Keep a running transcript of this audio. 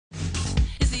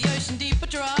Fishing deep or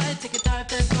dry, take a dive,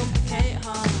 then complicate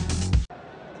harm.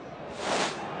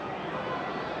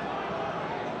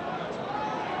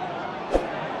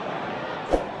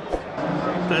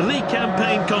 The league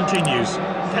campaign continues.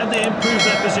 Can they improve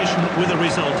their position with a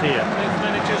result here? Both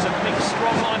managers have picked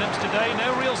strong lineups today,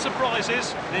 no real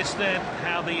surprises. This then,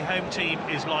 how the home team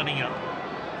is lining up.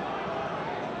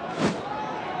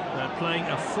 They're playing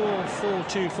a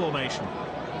 4-4-2 formation.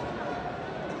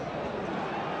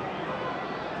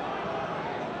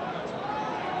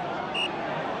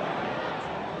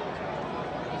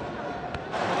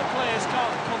 Well, the players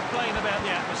can't complain about the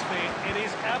atmosphere. It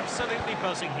is absolutely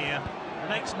buzzing here. The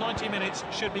next 90 minutes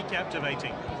should be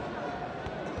captivating.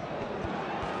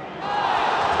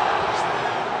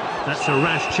 That's a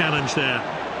rash challenge there.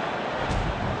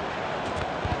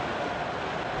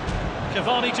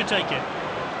 Cavani to take it.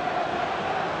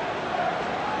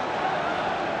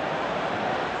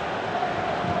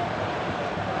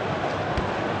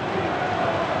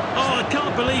 Oh, I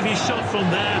can't believe he shot from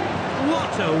there.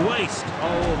 What a waste.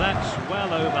 Oh, that's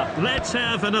well over. Let's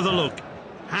have another look.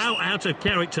 How out of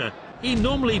character. He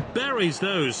normally buries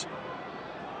those.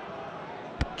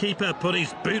 Keeper put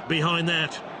his boot behind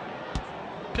that.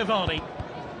 Cavani.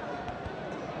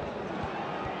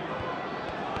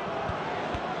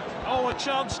 Oh, a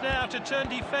chance now to turn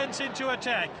defence into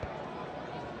attack.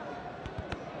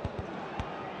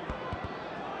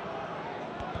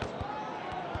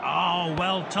 Oh,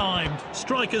 well timed.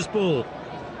 Striker's ball.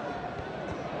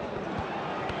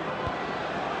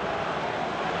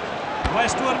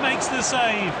 Westwood makes the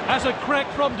save. Has a crack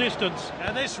from distance.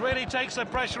 And this really takes the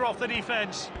pressure off the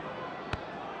defence.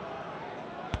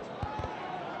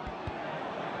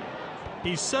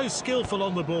 He's so skillful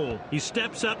on the ball. He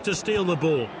steps up to steal the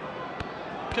ball.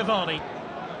 Cavani.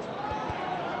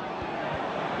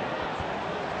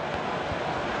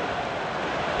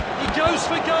 He goes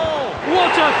for goal.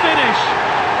 What a finish!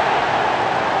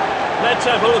 Let's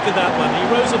have a look at that one. He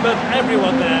rose above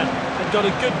everyone there and got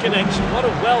a good connection. What a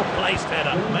well-placed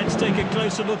header. Let's take a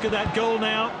closer look at that goal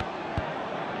now.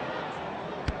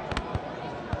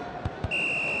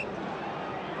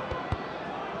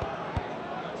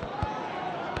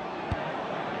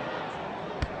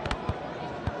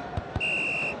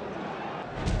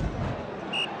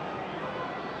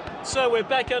 So we're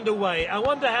back underway. I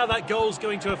wonder how that goal's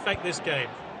going to affect this game.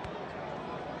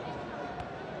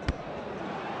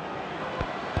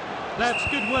 That's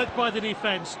good work by the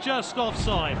defence, just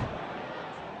offside.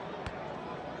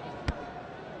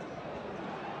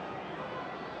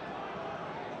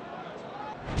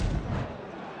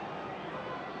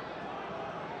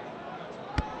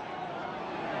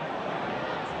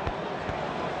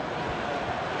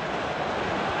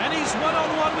 And he's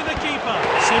one-on-one with the keeper.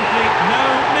 Simply no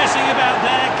messing about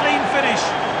there, clean finish.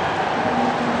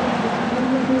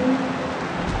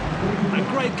 A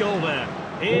great goal there.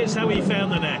 Here's how he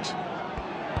found the net.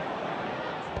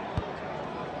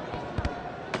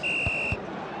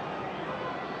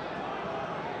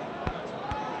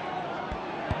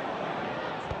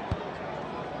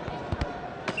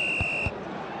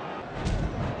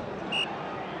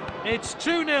 It's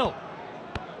 2-0.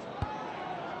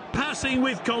 Passing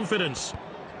with confidence.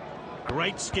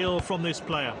 Great skill from this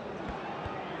player.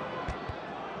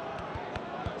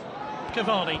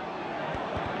 Cavani.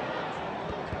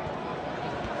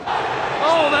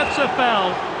 Oh, that's a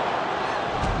foul.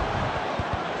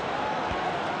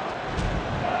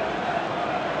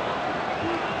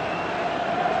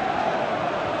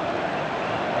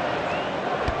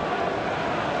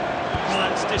 Well,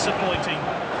 that's disappointing.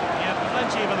 He had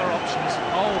plenty of other options.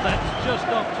 Oh, that's just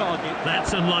off target.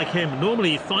 That's unlike him.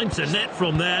 Normally he finds a net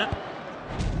from there.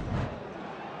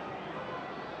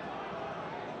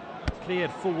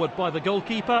 Cleared forward by the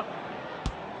goalkeeper.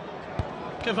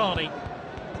 Cavani.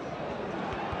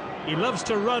 He loves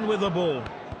to run with the ball.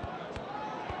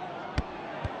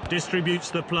 Distributes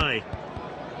the play.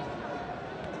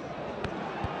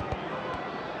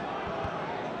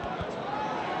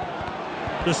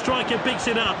 The striker picks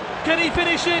it up. Can he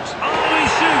finish it? Oh, he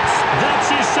shoots! That's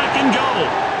his second goal.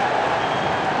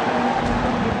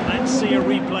 Let's see a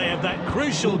replay of that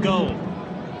crucial goal.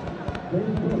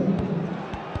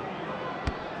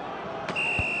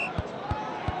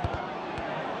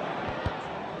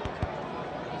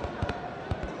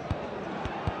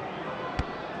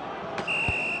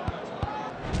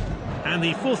 And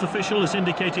the fourth official has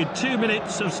indicated 2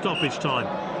 minutes of stoppage time.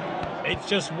 It's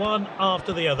just one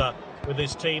after the other. With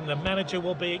this team, the manager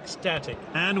will be ecstatic.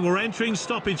 And we're entering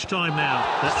stoppage time now.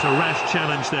 That's a rash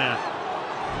challenge there.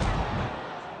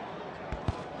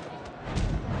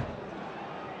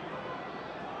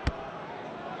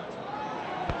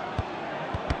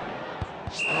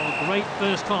 Oh, great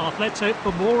first half. Let's hope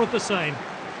for more of the same.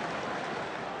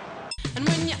 And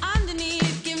when you're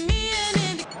underneath, give me an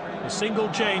A single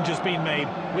change has been made.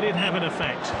 Will it have an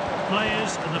effect?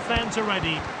 Players and the fans are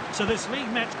ready, so this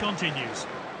league match continues.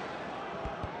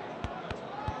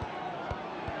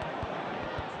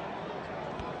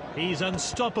 He's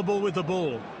unstoppable with the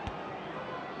ball.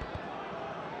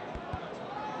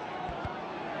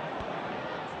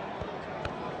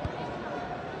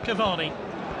 Cavani.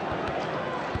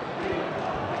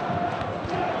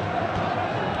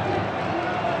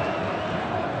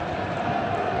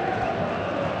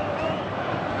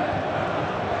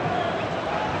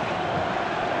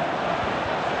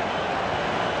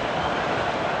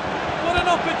 What an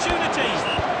opportunity!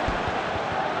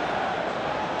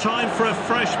 Time for a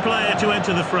fresh player to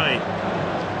enter the fray.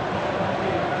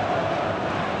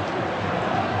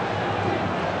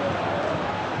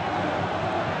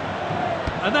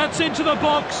 And that's into the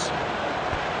box.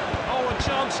 Oh, a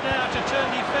chance now to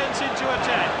turn defence into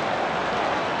attack.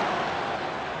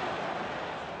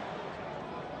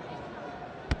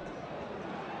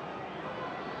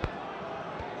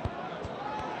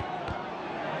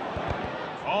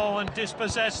 Oh, and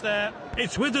dispossessed there.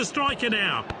 It's with the striker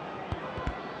now.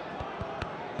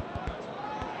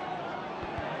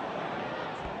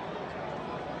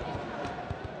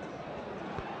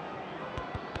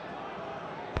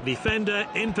 Defender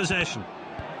in possession.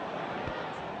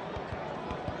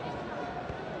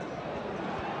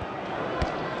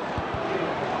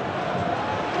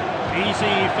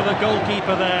 Easy for the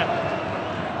goalkeeper there.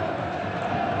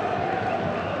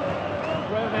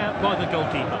 Thrown out by the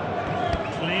goalkeeper.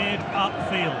 Cleared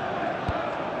upfield.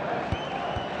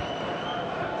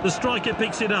 The striker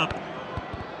picks it up.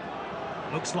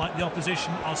 Looks like the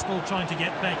opposition are still trying to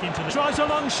get back into the... Tries a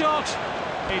long shot.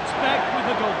 It's back with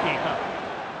the goalkeeper.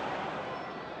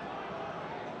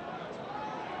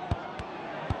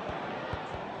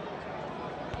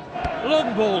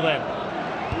 Long ball then.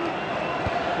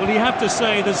 Well, you have to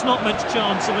say there's not much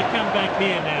chance of a comeback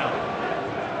here now.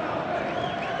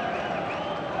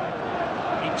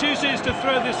 He chooses to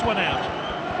throw this one out.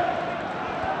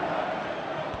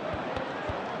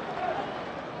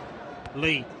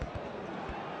 Lee.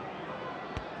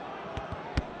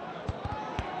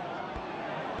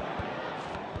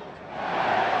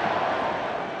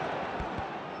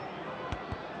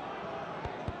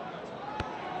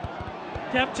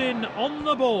 Captain on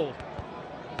the ball.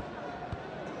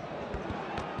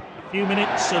 A few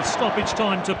minutes of stoppage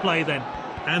time to play then.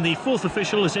 And the fourth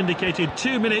official has indicated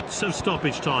 2 minutes of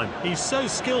stoppage time. He's so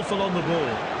skillful on the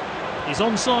ball. He's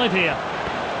onside here.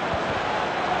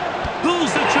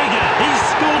 Pulls the trigger. He's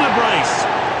scored a brace.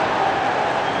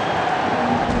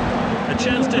 A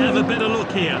chance to have a better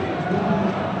look here.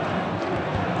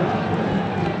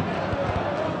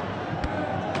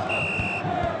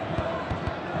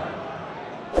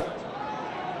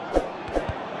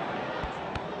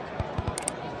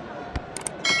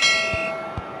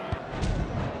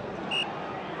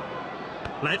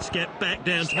 Let's get back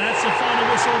down to... That's the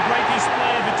final whistle. Great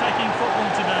display of attacking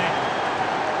football today.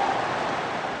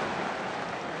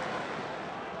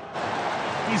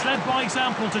 He's led by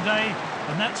example today,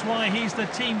 and that's why he's the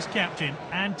team's captain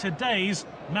and today's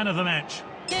man of the match.